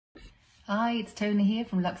Hi, it's Tony here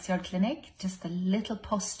from Luxyard Clinic. Just a little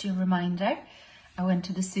posture reminder. I went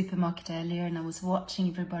to the supermarket earlier and I was watching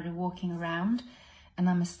everybody walking around, and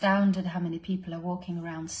I'm astounded how many people are walking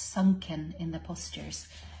around sunken in their postures.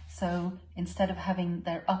 So instead of having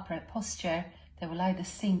their upright posture, they will either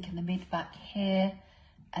sink in the mid-back here,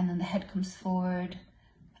 and then the head comes forward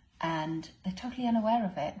and they're totally unaware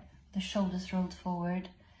of it. The shoulders rolled forward.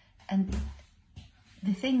 And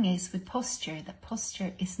the thing is with posture, that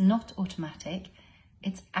posture is not automatic,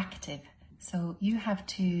 it's active. So you have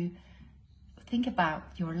to think about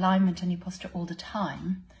your alignment and your posture all the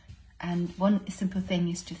time. And one simple thing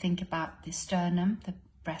is to think about the sternum, the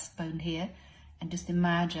breastbone here, and just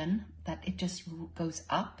imagine that it just goes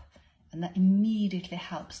up, and that immediately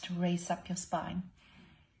helps to raise up your spine.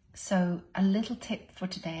 So a little tip for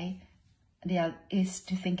today is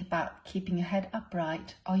to think about keeping your head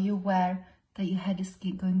upright. Are you aware that your head is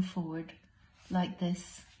going forward like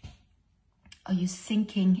this? Are you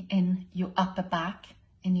sinking in your upper back,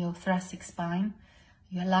 in your thoracic spine?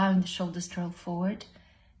 Are you allowing the shoulders to roll forward?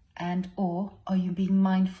 Or are you being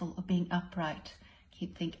mindful of being upright?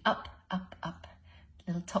 Keep thinking up, up, up.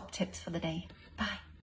 Little top tips for the day. Bye.